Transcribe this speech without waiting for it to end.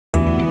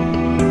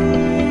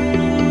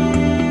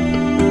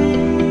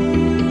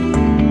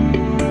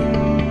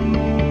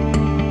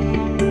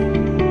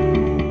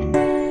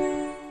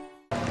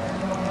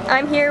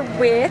I'm here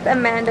with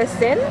Amanda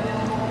Sin,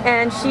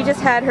 and she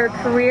just had her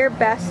career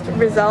best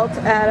result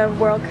at a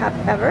World Cup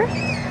ever,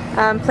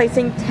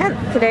 placing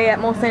 10th today at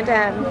Mont Sainte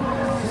Anne.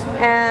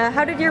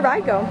 How did your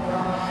ride go?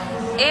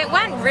 It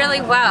went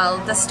really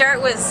well. The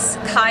start was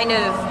kind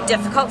of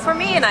difficult for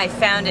me, and I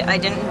found I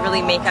didn't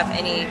really make up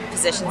any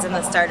positions in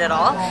the start at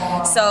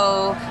all.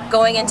 So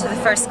going into the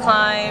first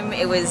climb,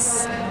 it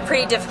was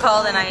pretty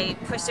difficult, and I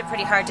pushed it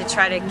pretty hard to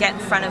try to get in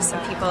front of some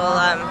people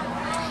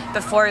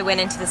before we went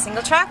into the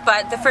single track.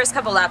 But the first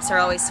couple laps are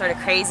always sort of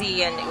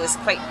crazy, and it was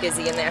quite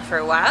busy in there for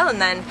a while.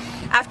 And then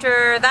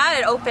after that,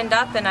 it opened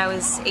up, and I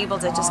was able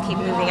to just keep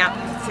moving up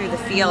through the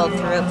field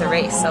throughout the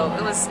race. So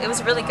it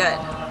was really good.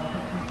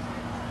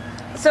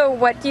 So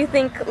what do you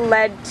think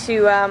led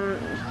to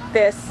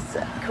this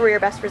career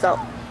best result?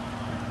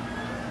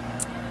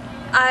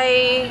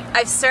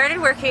 I've started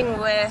working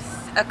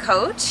with a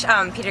coach,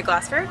 Peter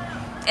Glassford,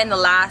 in the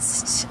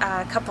last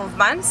couple of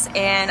months,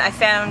 and I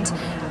found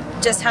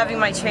just having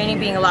my training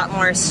being a lot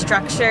more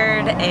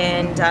structured,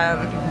 and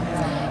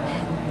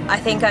I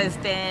think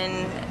I've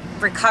been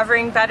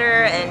recovering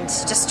better and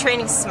just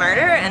training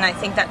smarter, and I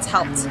think that's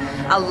helped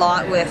a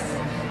lot with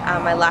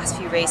my last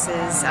few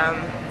races.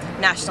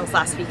 Nationals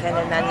last weekend,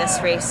 and then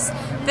this race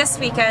this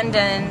weekend,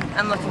 and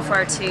I'm looking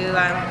forward to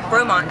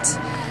Bromont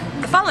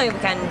the following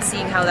weekend and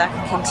seeing how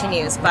that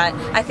continues. But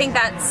I think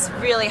that's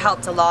really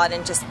helped a lot,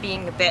 and just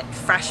being a bit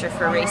fresher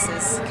for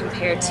races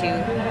compared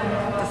to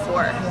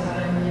before.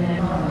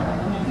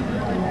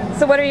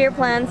 So what are your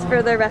plans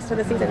for the rest of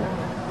the season?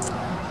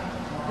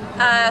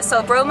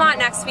 So Bromont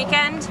next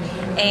weekend,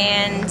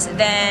 and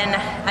then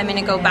I'm going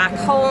to go back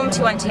home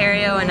to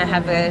Ontario, and I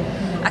have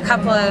a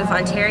couple of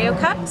Ontario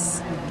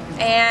Cups.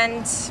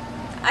 And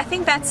I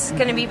think that's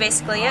going to be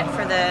basically it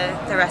for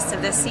the rest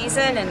of this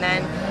season, and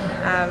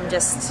then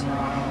just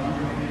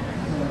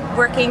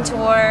working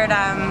toward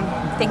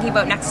thinking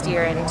about next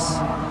year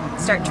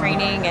and start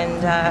training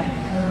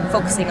and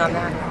focusing on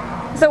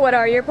that. So what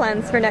are your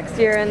plans for next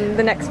year and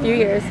the next few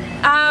years?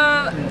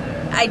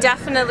 I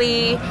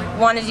definitely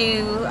want to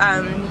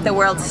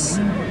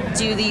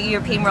do the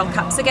European World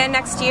Cups again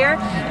next year,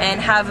 and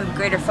have a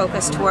greater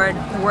focus toward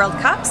the World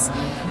Cups,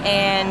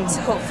 and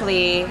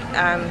hopefully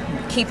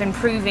keep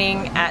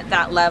improving at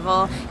that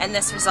level. And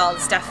this result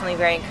is definitely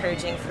very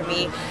encouraging for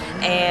me.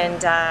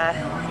 And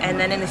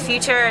then in the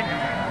future,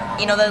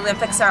 you know, the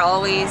Olympics are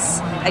always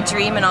a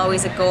dream and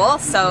always a goal.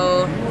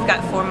 So we've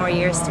got 4 more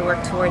years to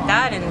work toward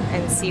that,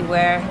 and see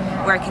where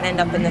I can end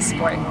up in this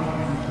sport.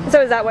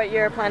 So is that what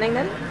you're planning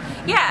then?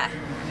 Yeah,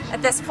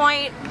 at this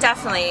point,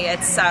 definitely.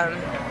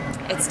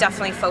 It's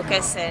definitely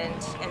focus and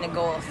a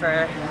goal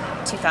for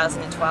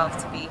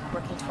 2012 to be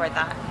working toward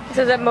that.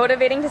 So is it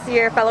motivating to see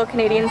your fellow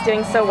Canadians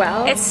doing so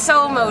well? It's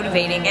so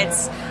motivating.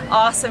 It's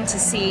awesome to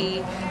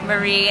see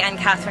Marie and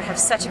Catherine have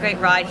such a great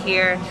ride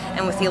here,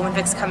 and with the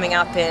Olympics coming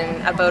up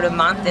in about a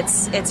month,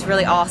 it's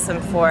really awesome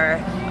for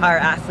our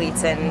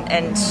athletes,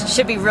 and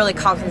should be really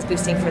confidence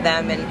boosting for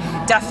them, and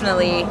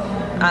definitely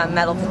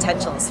medal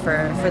potentials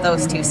for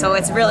those two. So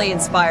it's really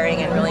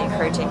inspiring and really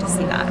encouraging to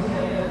see that.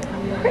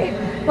 Great.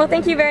 Well,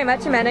 thank you very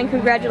much, Amanda, and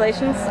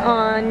congratulations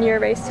on your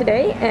race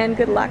today, and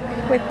good luck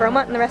with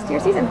Bromont and the rest of your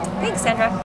season. Thanks, Sandra.